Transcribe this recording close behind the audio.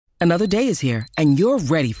Another day is here, and you're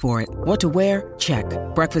ready for it. What to wear? Check.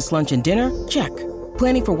 Breakfast, lunch, and dinner? Check.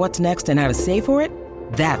 Planning for what's next and how to save for it?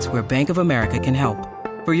 That's where Bank of America can help.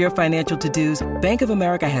 For your financial to-dos, Bank of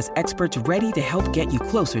America has experts ready to help get you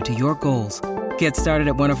closer to your goals. Get started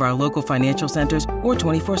at one of our local financial centers or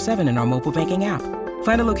 24/7 in our mobile banking app.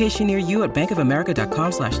 Find a location near you at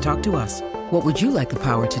bankofamerica.com/talktous. What would you like the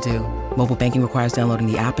power to do? Mobile banking requires downloading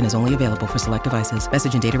the app and is only available for select devices.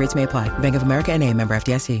 Message and data rates may apply. Bank of America N.A., member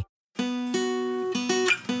FDIC.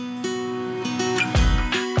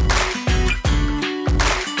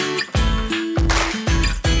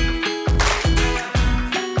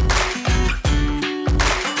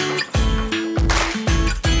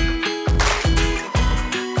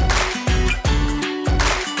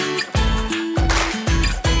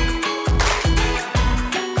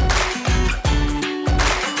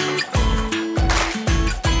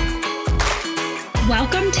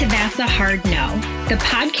 Welcome to That's a Hard No, the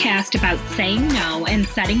podcast about saying no and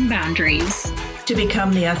setting boundaries to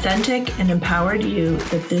become the authentic and empowered you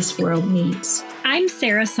that this world needs. I'm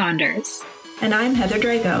Sarah Saunders. And I'm Heather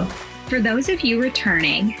Drago. For those of you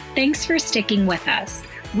returning, thanks for sticking with us.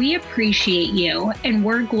 We appreciate you, and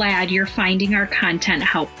we're glad you're finding our content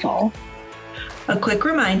helpful. A quick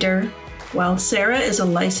reminder, while Sarah is a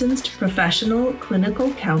licensed professional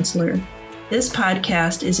clinical counselor, this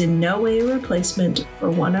podcast is in no way a replacement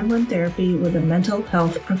for one-on-one therapy with a mental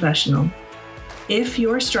health professional. If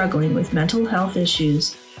you're struggling with mental health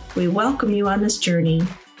issues, we welcome you on this journey,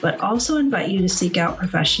 but also invite you to seek out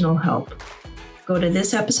professional help. Go to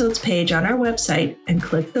this episode's page on our website and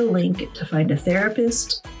click the link to find a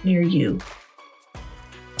therapist near you.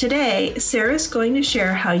 Today, Sarah's going to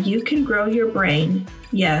share how you can grow your brain.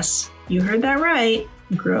 Yes, you heard that right,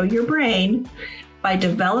 grow your brain, by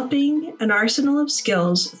developing an arsenal of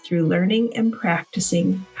skills through learning and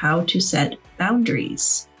practicing how to set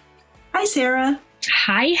boundaries. Hi, Sarah.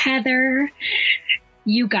 Hi, Heather.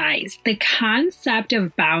 You guys, the concept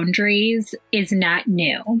of boundaries is not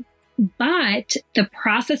new, but the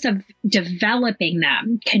process of developing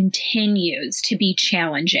them continues to be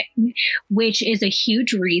challenging, which is a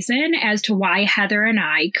huge reason as to why Heather and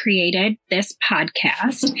I created this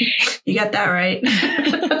podcast. You got that right.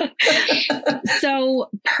 So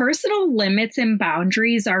personal limits and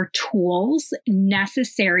boundaries are tools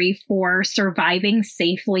necessary for surviving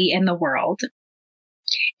safely in the world.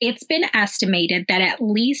 It's been estimated that at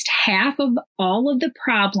least half of all of the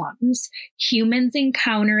problems humans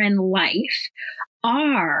encounter in life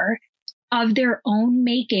are of their own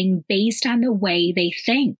making based on the way they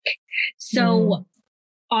think. So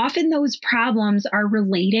often those problems are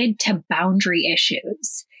related to boundary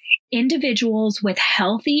issues. Individuals with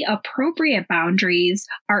healthy, appropriate boundaries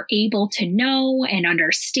are able to know and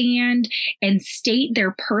understand and state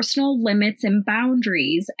their personal limits and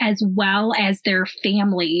boundaries as well as their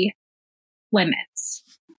family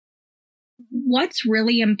limits. What's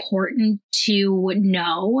really important to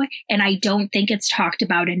know, and I don't think it's talked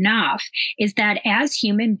about enough, is that as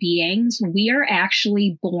human beings, we are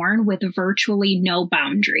actually born with virtually no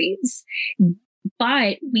boundaries.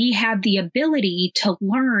 But we have the ability to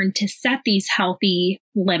learn to set these healthy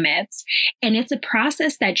limits. And it's a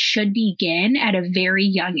process that should begin at a very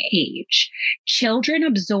young age. Children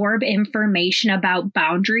absorb information about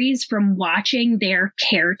boundaries from watching their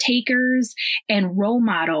caretakers and role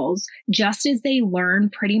models, just as they learn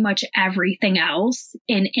pretty much everything else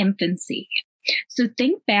in infancy. So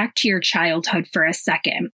think back to your childhood for a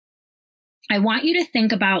second. I want you to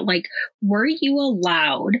think about, were you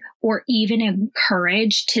allowed or even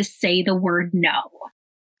encouraged to say the word no?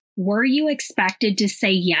 Were you expected to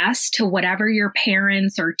say yes to whatever your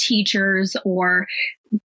parents or teachers or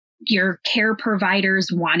your care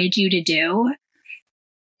providers wanted you to do?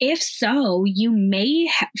 If so, you may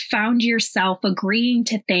have found yourself agreeing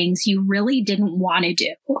to things you really didn't want to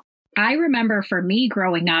do. I remember for me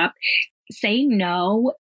growing up, saying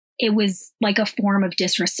no, it was like a form of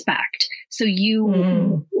disrespect. So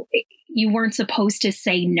you weren't supposed to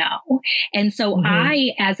say no. And so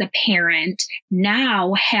I, as a parent,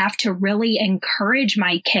 now have to really encourage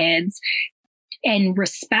my kids and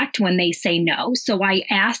respect when they say no. So I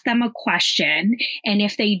ask them a question. And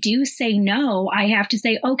if they do say no, I have to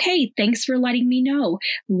say, okay, thanks for letting me know.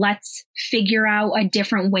 Let's figure out a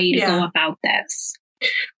different way to go about this.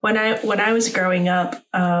 When I was growing up,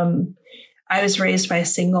 I was raised by a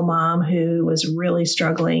single mom who was really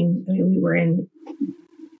struggling. I mean, we were in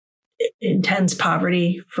intense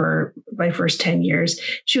poverty for my first 10 years.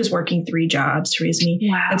 She was working 3 jobs to raise me.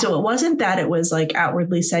 Wow. And so it wasn't that it was like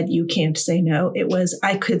outwardly said, you can't say no. It was,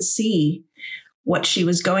 I could see what she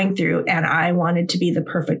was going through. And I wanted to be the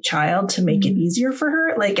perfect child to make it easier for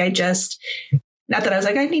her. Like not that I was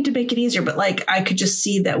like, I need to make it easier, but like, I could just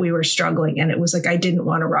see that we were struggling. And it was like, I didn't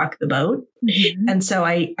want to rock the boat. And so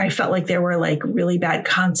I felt like there were like really bad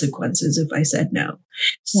consequences if I said no.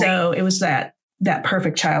 So it was that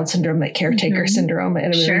perfect child syndrome, that caretaker syndrome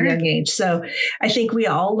at a really young age. So I think we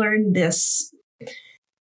all learned this,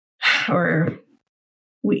 or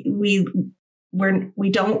we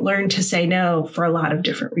don't learn to say no for a lot of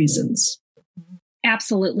different reasons.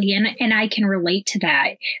 Absolutely. And I can relate to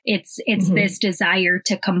that. It's this desire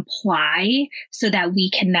to comply so that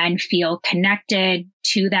we can then feel connected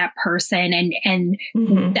to that person, and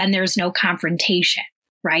then there's no confrontation,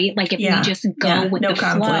 right? Like if we just go with the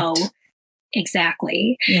flow.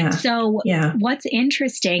 Exactly. So what's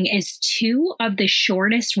interesting is two of the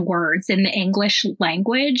shortest words in the English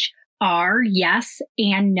language are yes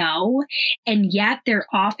and no, and yet they're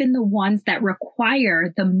often the ones that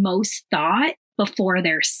require the most thought before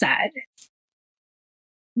they're said.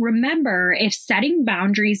 Remember, if setting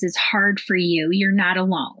boundaries is hard for you, you're not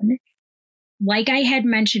alone. Like I had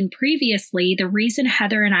mentioned previously, the reason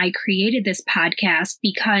Heather and I created this podcast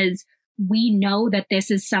because we know that this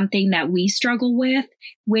is something that we struggle with,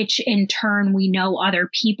 which in turn we know other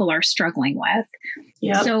people are struggling with.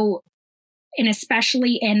 So, and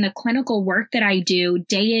especially in the clinical work that I do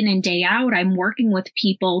day in and day out, I'm working with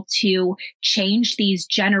people to change these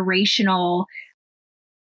generational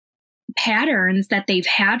patterns that they've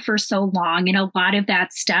had for so long. And a lot of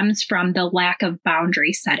that stems from the lack of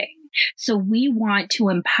boundary setting. So we want to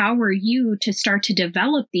empower you to start to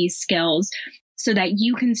develop these skills so that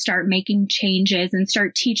you can start making changes and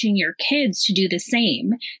start teaching your kids to do the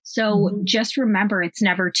same. So just remember, it's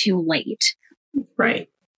never too late. Right.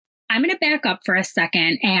 I'm going to back up for a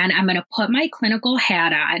second and I'm going to put my clinical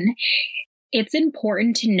hat on. It's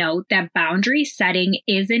important to note that boundary setting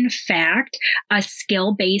is in fact a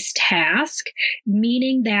skill-based task,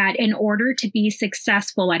 meaning that in order to be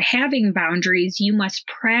successful at having boundaries, you must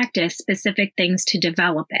practice specific things to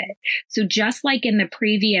develop it. So just like in the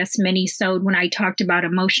previous mini-sode when I talked about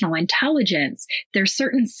emotional intelligence, there's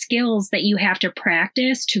certain skills that you have to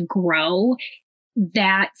practice to grow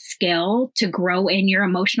that skill, to grow in your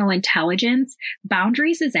emotional intelligence.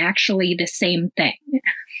 Boundaries is actually the same thing.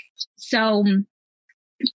 So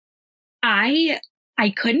I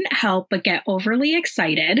couldn't help but get overly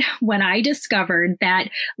excited when I discovered that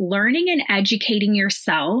learning and educating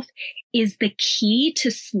yourself is the key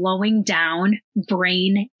to slowing down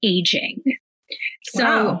brain aging.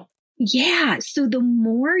 So so the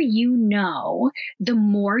more you know, the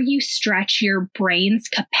more you stretch your brain's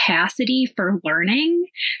capacity for learning.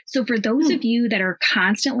 So for those of you that are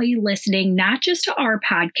constantly listening, not just to our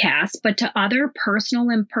podcast, but to other personal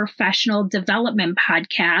and professional development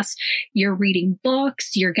podcasts, you're reading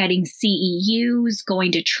books, you're getting CEUs,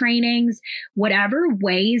 going to trainings, whatever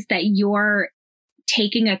ways that you're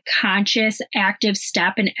taking a conscious, active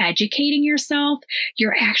step in educating yourself,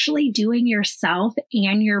 you're actually doing yourself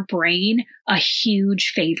and your brain a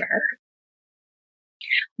huge favor.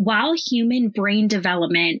 While human brain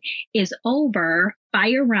development is over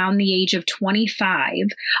by around the age of 25,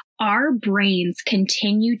 our brains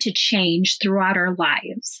continue to change throughout our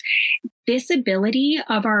lives. This ability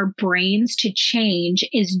of our brains to change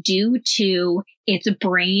is due to its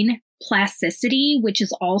brain plasticity, which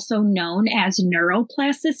is also known as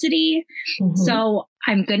neuroplasticity. So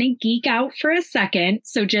I'm going to geek out for a second,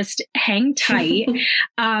 so just hang tight.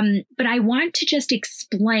 But I want to just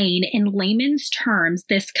explain in layman's terms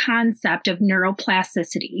this concept of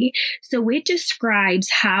neuroplasticity. So it describes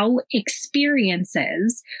how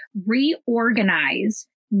experiences reorganize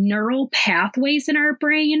neural pathways in our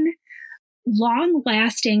brain.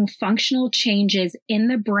 Long-lasting functional changes in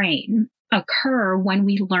the brain occur when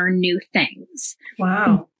we learn new things.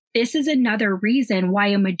 Wow. This is another reason why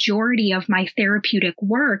a majority of my therapeutic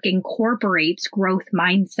work incorporates growth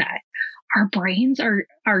mindset. Our brains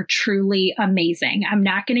are truly amazing. I'm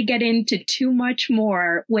not going to get into too much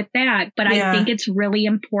more with that, but I think it's really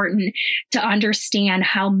important to understand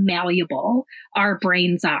how malleable our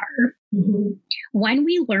brains are. When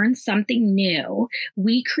we learn something new,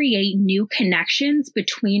 we create new connections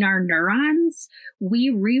between our neurons.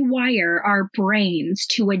 We rewire our brains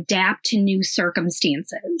to adapt to new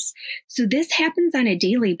circumstances. So this happens on a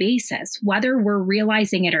daily basis, whether we're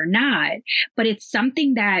realizing it or not, but it's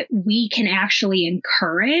something that we can actually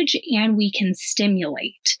encourage and we can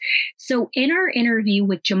stimulate. So in our interview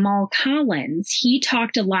with Jamal Collins, he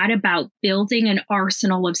talked a lot about building an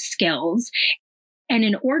arsenal of skills. And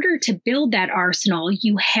in order to build that arsenal,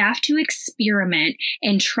 you have to experiment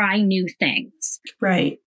and try new things.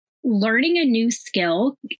 Right. learning a new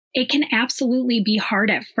skill, it can absolutely be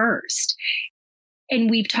hard at first. And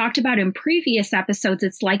we've talked about in previous episodes,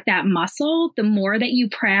 it's like that muscle. The more that you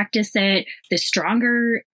practice it, the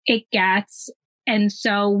stronger it gets. And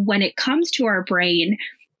so when it comes to our brain,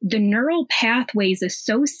 the neural pathways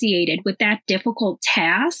associated with that difficult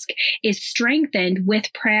task is strengthened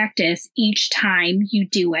with practice each time you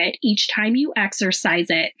do it. Each time you exercise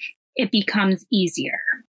it, it becomes easier.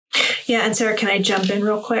 Yeah. And Sarah, can I jump in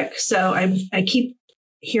real quick? So I keep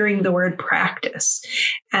hearing the word practice,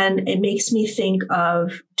 and it makes me think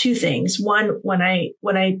of two things. One, when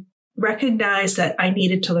I recognized that I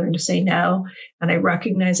needed to learn to say no, and I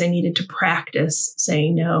recognized I needed to practice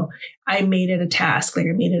saying no, I made it a task, like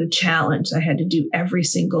I made it a challenge I had to do every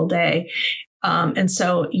single day. And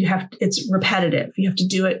so it's repetitive. You have to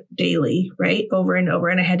do it daily, right? Over and over.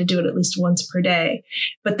 And I had to do it at least once per day.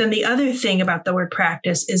 But then the other thing about the word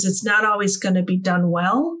practice is it's not always going to be done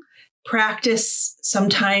well. Practice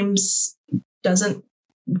sometimes doesn't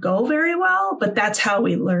go very well, but that's how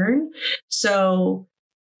we learn. So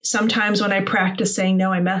sometimes when I practice saying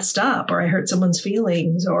no, I messed up, or I hurt someone's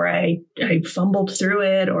feelings, or I fumbled through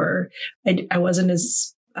it, or I wasn't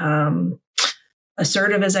as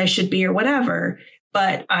assertive as I should be, or whatever.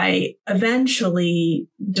 But I eventually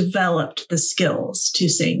developed the skills to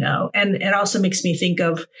say no. And it also makes me think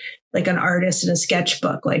of like an artist in a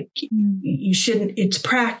sketchbook. Like it's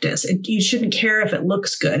practice. You shouldn't care if it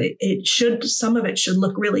looks good. Some of it should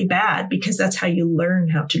look really bad, because that's how you learn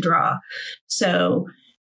how to draw. So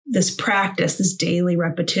this practice, this daily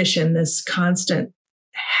repetition, this constant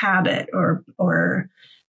habit or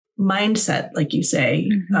mindset, like you say,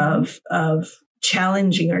 of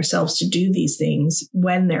challenging ourselves to do these things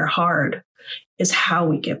when they're hard, is how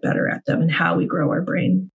we get better at them and how we grow our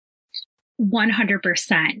brain.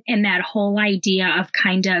 100%. And that whole idea of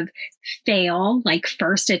kind of fail, like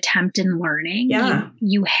first attempt in learning. Yeah.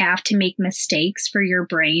 You have to make mistakes for your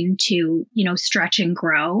brain to, stretch and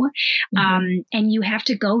grow. And you have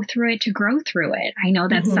to go through it to grow through it. I know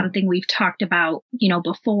that's something we've talked about,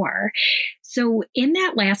 before. So in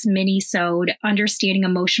that last mini-sode, Understanding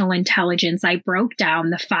Emotional Intelligence, I broke down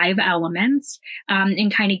the 5 elements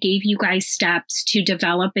and kind of gave you guys steps to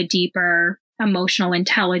develop a deeper emotional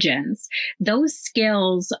intelligence. Those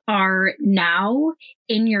skills are now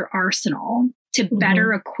in your arsenal to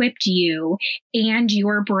better equip you and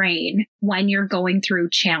your brain when you're going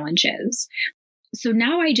through challenges. So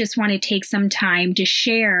now I just want to take some time to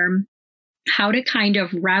share how to kind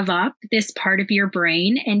of rev up this part of your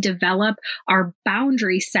brain and develop our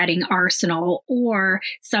boundary setting arsenal, or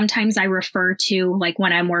sometimes I refer to, like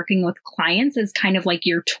when I'm working with clients, as kind of like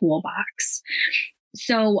your toolbox.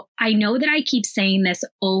 So I know that I keep saying this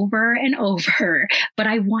over and over, but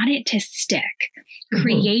I want it to stick.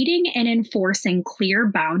 Creating and enforcing clear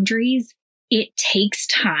boundaries, it takes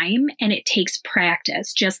time and it takes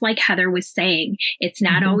practice. Just like Heather was saying, it's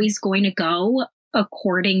not always going to go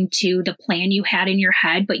according to the plan you had in your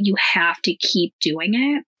head, but you have to keep doing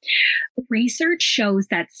it. Research shows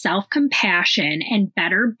that self-compassion and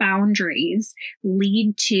better boundaries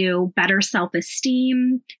lead to better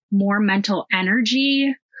self-esteem, more mental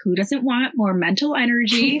energy. Who doesn't want more mental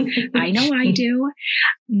energy? I know I do.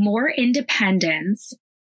 More independence,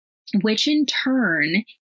 which in turn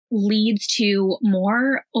leads to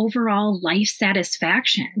more overall life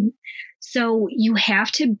satisfaction. So you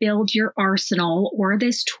have to build your arsenal or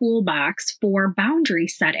this toolbox for boundary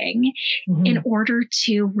setting in order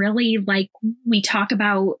to really, like we talk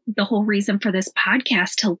about the whole reason for this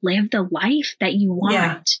podcast, to live the life that you want.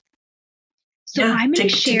 Yeah. So I'm going to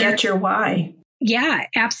share. To get your why. Yeah,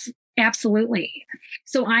 absolutely.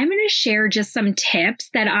 So I'm going to share just some tips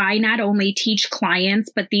that I not only teach clients,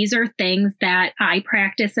 but these are things that I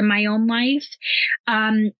practice in my own life.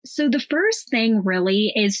 So the first thing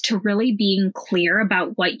really is to really being clear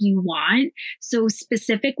about what you want. So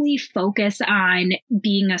specifically focus on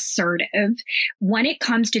being assertive. When it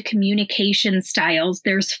comes to communication styles,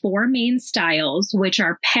 there's 4 main styles, which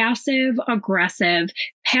are passive aggressive,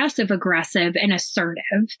 and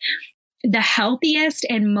assertive. The healthiest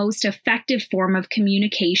and most effective form of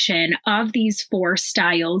communication of these 4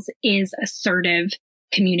 styles is assertive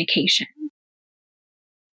communication.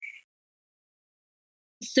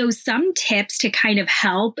 So some tips to kind of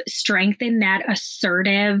help strengthen that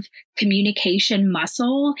assertive communication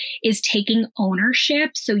muscle is taking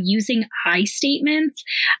ownership. So using I statements.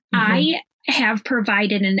 I have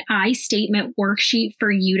provided an I statement worksheet for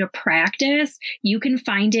you to practice. You can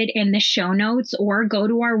find it in the show notes or go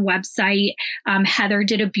to our website. Heather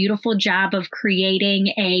did a beautiful job of creating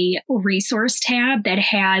a resource tab that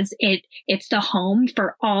has it. It's the home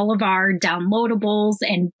for all of our downloadables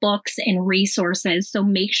and books and resources. So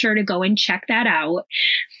make sure to go and check that out.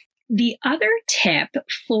 The other tip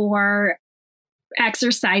for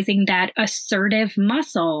exercising that assertive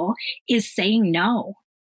muscle is saying no.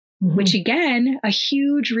 Which again, a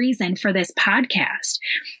huge reason for this podcast.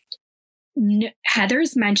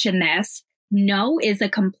 Heather's mentioned this. No is a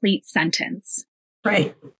complete sentence.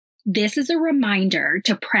 Right. This is a reminder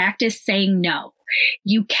to practice saying no.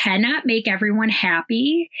 You cannot make everyone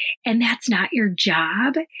happy, and that's not your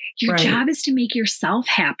job. Your job is to make yourself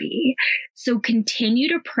happy. So continue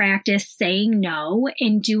to practice saying no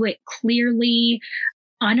and do it clearly,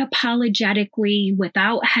 unapologetically,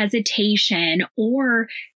 without hesitation, or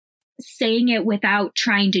saying it without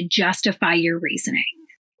trying to justify your reasoning.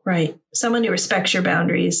 Right. Someone who respects your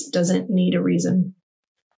boundaries doesn't need a reason.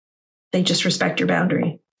 They just respect your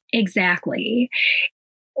boundary. Exactly.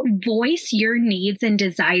 Voice your needs and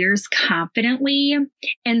desires confidently.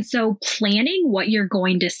 And so planning what you're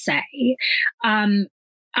going to say.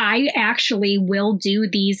 I actually will do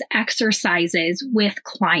these exercises with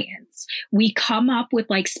clients. We come up with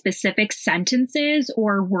like specific sentences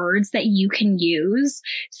or words that you can use.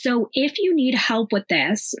 So if you need help with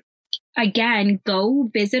this, again, go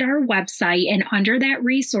visit our website, and under that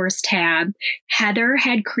resource tab, Heather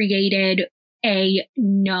had created a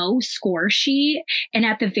no score sheet. And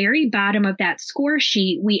at the very bottom of that score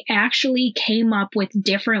sheet, we actually came up with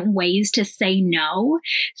different ways to say no.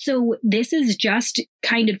 So this is just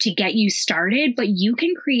kind of to get you started, but you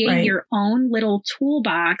can create your own little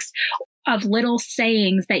toolbox of little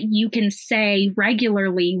sayings that you can say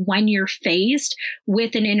regularly when you're faced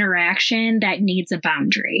with an interaction that needs a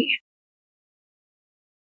boundary.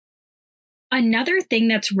 Another thing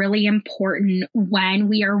that's really important when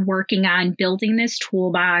we are working on building this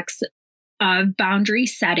toolbox of boundary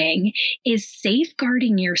setting is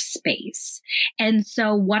safeguarding your space. And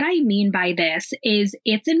so what I mean by this is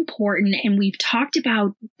it's important, and we've talked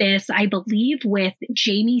about this, I believe, with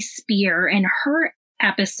Jamie Spear in her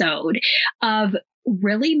episode, of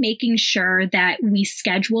really making sure that we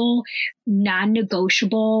schedule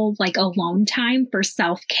non-negotiable, like alone time for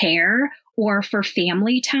self-care or for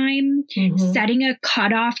family time, setting a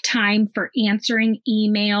cutoff time for answering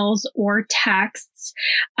emails or texts.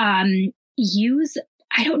 I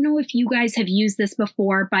don't know if you guys have used this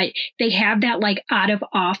before, but they have that like out of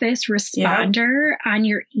office responder on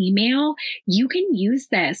your email. You can use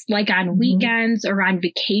this like on weekends or on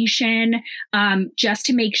vacation, just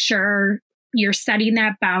to make sure you're setting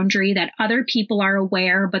that boundary, that other people are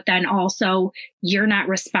aware, but then also you're not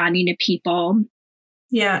responding to people.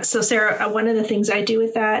 Yeah. So Sarah, one of the things I do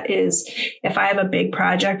with that is if I have a big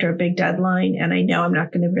project or a big deadline and I know I'm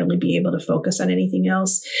not going to really be able to focus on anything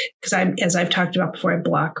else, because as I've talked about before, I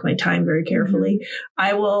block my time very carefully.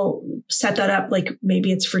 I will set that up like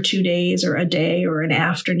maybe it's for 2 days or a day or an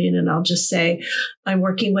afternoon. And I'll just say, I'm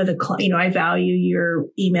working with a client, I value your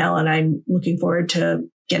email and I'm looking forward to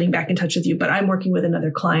getting back in touch with you, but I'm working with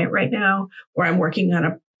another client right now, or I'm working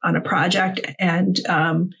on a project and,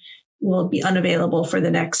 will be unavailable for the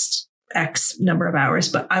next X number of hours,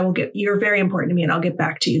 but you're very important to me and I'll get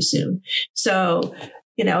back to you soon. So,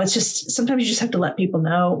 it's just, sometimes you just have to let people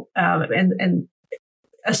know, and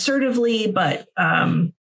assertively, but,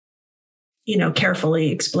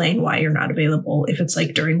 carefully explain why you're not available if it's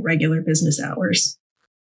like during regular business hours.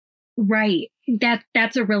 Right.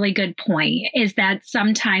 That's a really good point, is that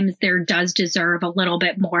sometimes there does deserve a little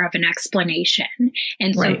bit more of an explanation.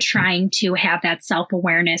 And so trying to have that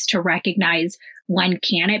self-awareness to recognize, when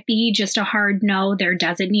can it be just a hard no? There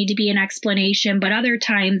doesn't need to be an explanation, but other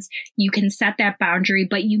times you can set that boundary,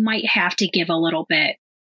 but you might have to give a little bit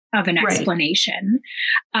of an explanation.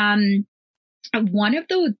 One of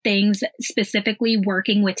the things, specifically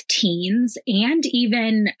working with teens, and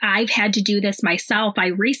even I've had to do this myself, I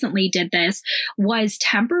recently did this, was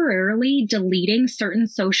temporarily deleting certain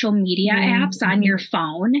social media apps on your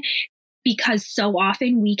phone, because so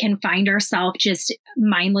often we can find ourselves just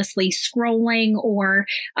mindlessly scrolling, or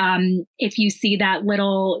if you see that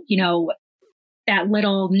little, that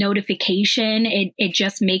little notification, it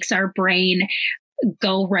just makes our brain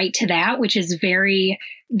go right to that, which is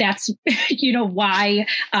that's why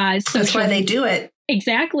that's why they do it.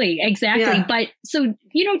 Exactly. Yeah. But so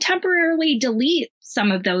temporarily delete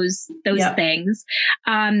some of those things.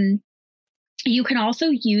 You can also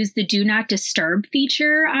use the do not disturb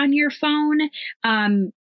feature on your phone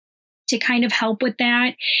to kind of help with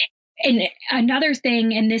that. And another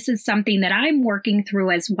thing, and this is something that I'm working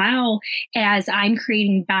through as well as I'm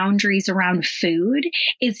creating boundaries around food,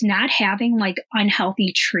 is not having like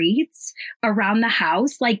unhealthy treats around the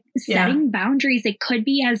house, like setting boundaries. It could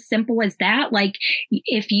be as simple as that. Like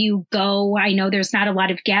if you go, I know there's not a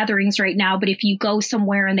lot of gatherings right now, but if you go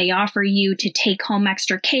somewhere and they offer you to take home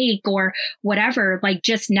extra cake or whatever, like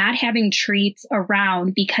just not having treats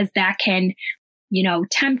around, because that can,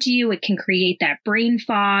 tempt you. It can create that brain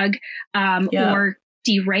fog or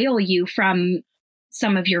derail you from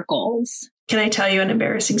some of your goals. Can I tell you an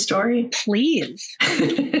embarrassing story? Please.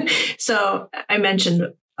 So I mentioned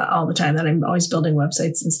all the time that I'm always building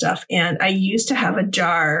websites and stuff. And I used to have a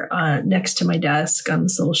jar next to my desk on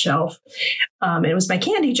this little shelf. It was my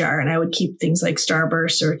candy jar, and I would keep things like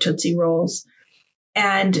Starburst or Tootsie Rolls.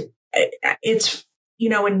 And it's,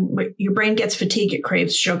 when your brain gets fatigued, it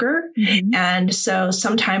craves sugar. Mm-hmm. And so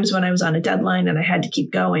sometimes when I was on a deadline and I had to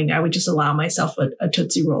keep going, I would just allow myself a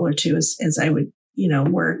Tootsie Roll or two as I would,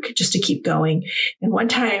 work, just to keep going. And one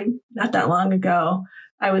time, not that long ago,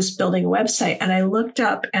 I was building a website and I looked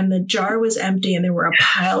up and the jar was empty and there were a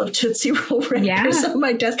pile of Tootsie Roll wrappers on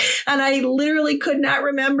my desk. And I literally could not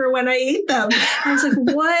remember when I ate them. I was like,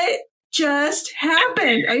 what just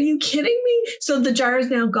happened? Are you kidding me? So the jar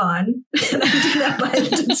is now gone. And I do not buy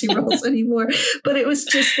the Tootsie Rolls anymore. But it was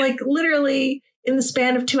just like literally in the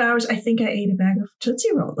span of 2 hours, I think I ate a bag of Tootsie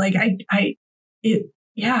Roll. Like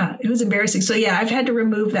it was embarrassing. So I've had to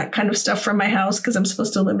remove that kind of stuff from my house because I'm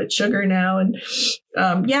supposed to limit sugar now. And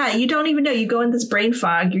you don't even know. You go in this brain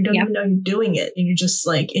fog. You don't even know you're doing it. And you're just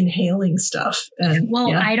like inhaling stuff. And,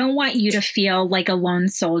 I don't want you to feel like a lone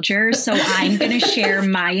soldier. So I'm going to share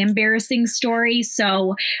my embarrassing story.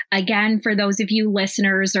 So again, for those of you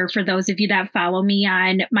listeners or for those of you that follow me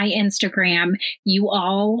on my Instagram, you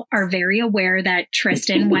all are very aware that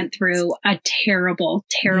Tristan went through a terrible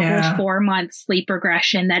 4-month sleep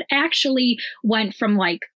regression that actually went from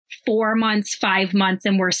like 4 months, 5 months,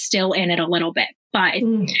 and we're still in it a little bit. But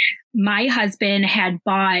my husband had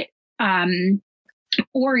bought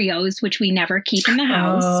Oreos, which we never keep in the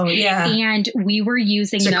house. Oh, yeah. And we were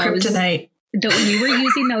using those. Kryptonite. We were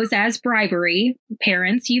using those as bribery.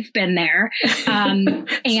 Parents, you've been there.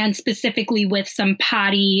 And specifically with some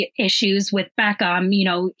potty issues with Beckham,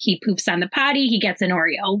 he poops on the potty, he gets an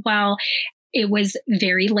Oreo. Well, it was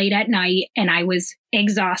very late at night and I was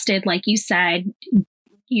exhausted. Like you said,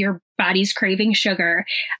 your body's craving sugar.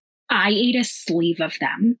 I ate a sleeve of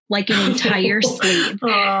them, like an entire sleeve.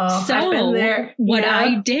 So what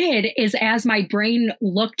I did is as my brain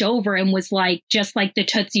looked over and was like, just like the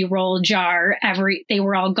Tootsie Roll jar, they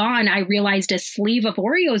were all gone. I realized a sleeve of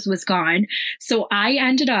Oreos was gone. So I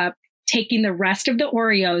ended up taking the rest of the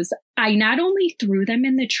Oreos. I not only threw them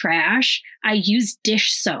in the trash, I used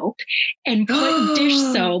dish soap and put dish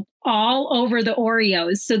soap all over the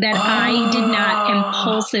Oreos so that I did not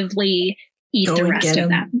impulsively eat the rest of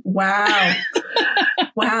them. Wow.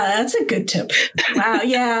 Wow. That's a good tip. Wow.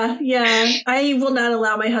 Yeah. Yeah. I will not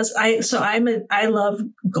allow my husband. I love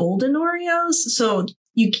golden Oreos. So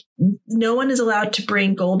no one is allowed to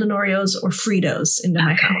bring golden Oreos or Fritos into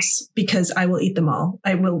my house because I will eat them all.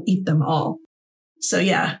 I will eat them all. So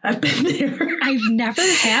I've been there. I've never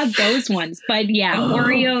had those ones, but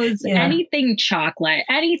Oreos, anything chocolate,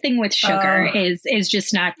 anything with sugar is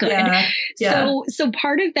just not good. So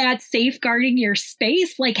part of that safeguarding your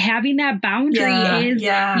space, like having that boundary is,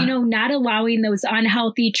 not allowing those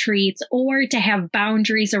unhealthy treats or to have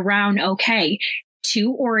boundaries around,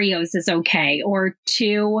 2 Oreos is okay, or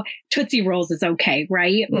 2 Tootsie Rolls is okay,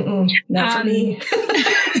 right? Not for me.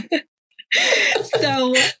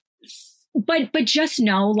 But just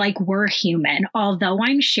know, like, we're human. Although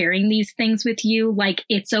I'm sharing these things with you, like,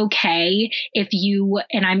 it's okay if you,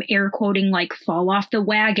 and I'm air quoting, like, fall off the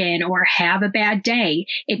wagon or have a bad day.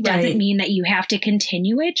 It doesn't mean that you have to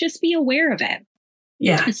continue it. Just be aware of it.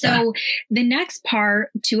 Yeah. So the next part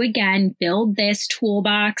to, again, build this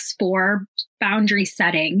toolbox for boundary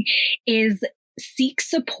setting is seek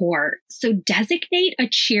support. So designate a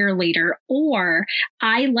cheerleader, or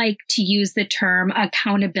I like to use the term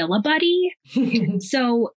accountability buddy.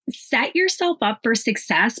 So set yourself up for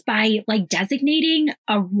success by like designating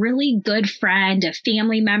a really good friend, a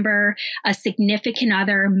family member, a significant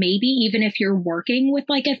other, maybe even if you're working with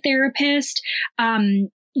like a therapist,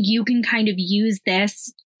 you can kind of use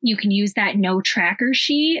this. You can use that no tracker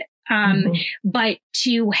sheet. But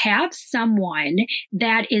to have someone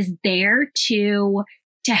that is there to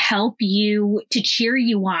to help you, to cheer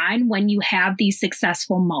you on when you have these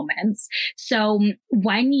successful moments. So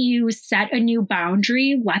when you set a new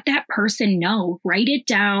boundary, let that person know, write it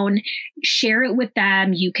down, share it with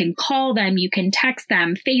them. You can call them, you can text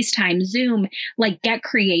them, FaceTime, Zoom, like get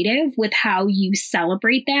creative with how you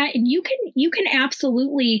celebrate that. And you can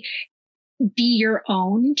absolutely be your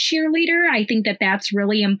own cheerleader. I think that that's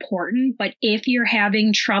really important. But if you're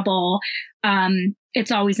having trouble,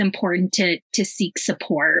 it's always important to seek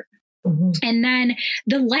support. Mm-hmm. And then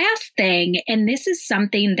the last thing, and this is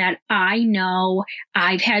something that I know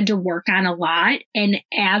I've had to work on a lot. And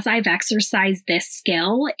as I've exercised this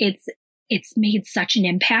skill, it's made such an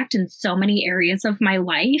impact in so many areas of my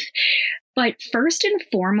life. But first and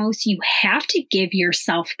foremost, you have to give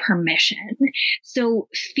yourself permission. So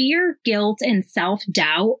fear, guilt, and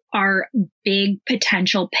self-doubt are big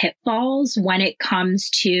potential pitfalls when it comes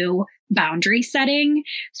to boundary setting.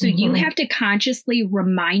 So you have to consciously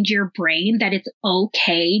remind your brain that it's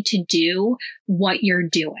okay to do what you're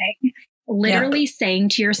doing. Literally saying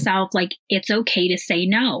to yourself, like, it's okay to say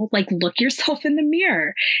no. Like, look yourself in the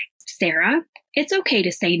mirror. Sarah, it's okay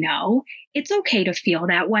to say no. It's okay to feel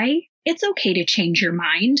that way. It's okay to change your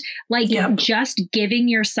mind. Like just giving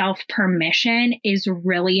yourself permission is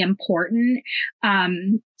really important.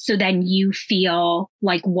 So then you feel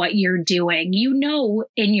like what you're doing, you know,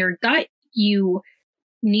 in your gut, you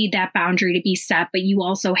need that boundary to be set, but you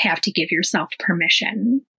also have to give yourself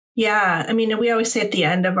permission. Yeah. I mean, we always say at the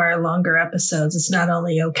end of our longer episodes, it's not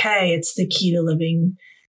only okay, it's the key to living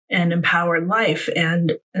an empowered life.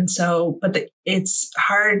 And so, but it's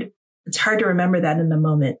hard to remember that in the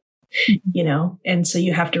moment. You know, and so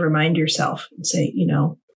you have to remind yourself and say, you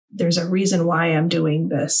know, there's a reason why I'm doing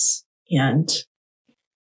this, and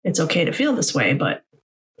it's okay to feel this way, but,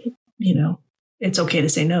 you know, it's okay to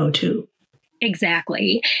say no too.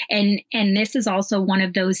 Exactly. And this is also one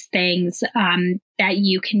of those things that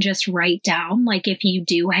you can just write down. Like if you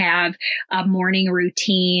do have a morning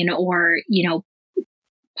routine or, you know,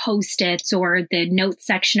 Post-its or the notes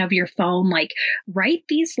section of your phone, like write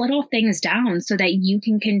these little things down so that you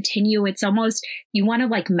can continue. It's almost, you want to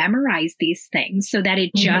like memorize these things so that it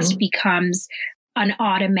just becomes an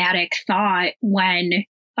automatic thought when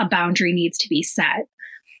a boundary needs to be set.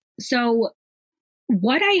 So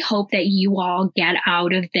what I hope that you all get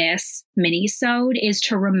out of this mini-sode is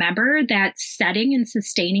to remember that setting and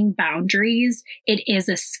sustaining boundaries, it is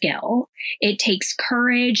a skill. It takes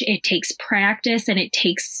courage, it takes practice, and it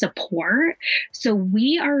takes support. So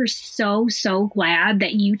we are so glad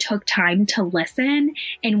that you took time to listen,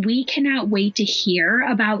 and we cannot wait to hear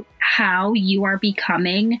about how you are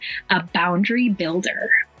becoming a boundary builder.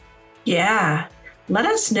 Yeah. Let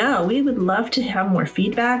us know. We would love to have more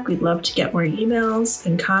feedback. We'd love to get more emails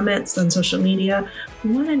and comments on social media.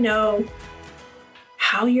 We want to know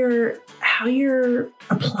how you're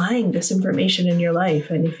applying this information in your life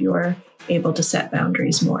and if you're able to set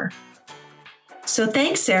boundaries more. So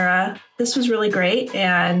thanks, Sarah. This was really great.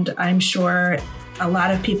 And I'm sure a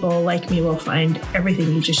lot of people like me will find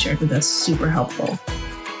everything you just shared with us super helpful.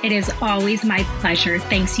 It is always my pleasure.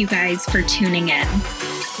 Thanks, you guys, for tuning in.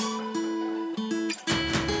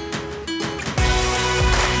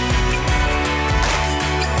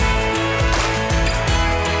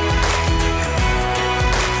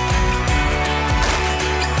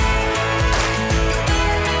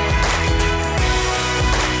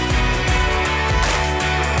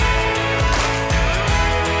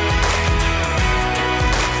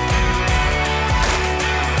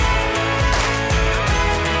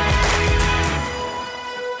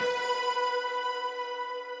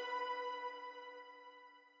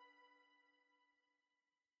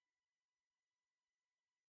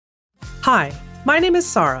 Hi, my name is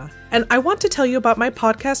Sarah, and I want to tell you about my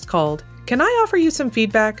podcast called Can I Offer You Some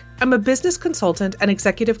Feedback? I'm a business consultant and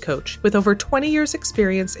executive coach with over 20 years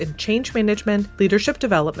experience in change management, leadership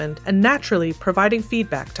development, and naturally providing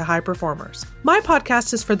feedback to high performers. My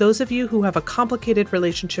podcast is for those of you who have a complicated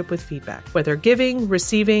relationship with feedback, whether giving,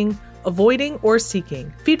 receiving, avoiding, or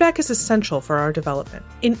seeking. Feedback is essential for our development.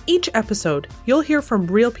 In each episode, you'll hear from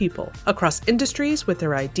real people across industries with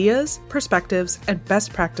their ideas, perspectives, and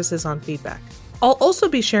best practices on feedback. I'll also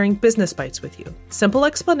be sharing business bites with you, simple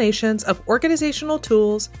explanations of organizational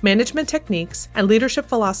tools, management techniques, and leadership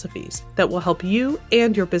philosophies that will help you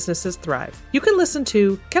and your businesses thrive. You can listen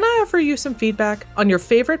to Can I Offer You Some Feedback on your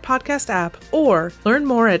favorite podcast app or learn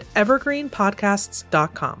more at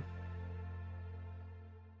evergreenpodcasts.com.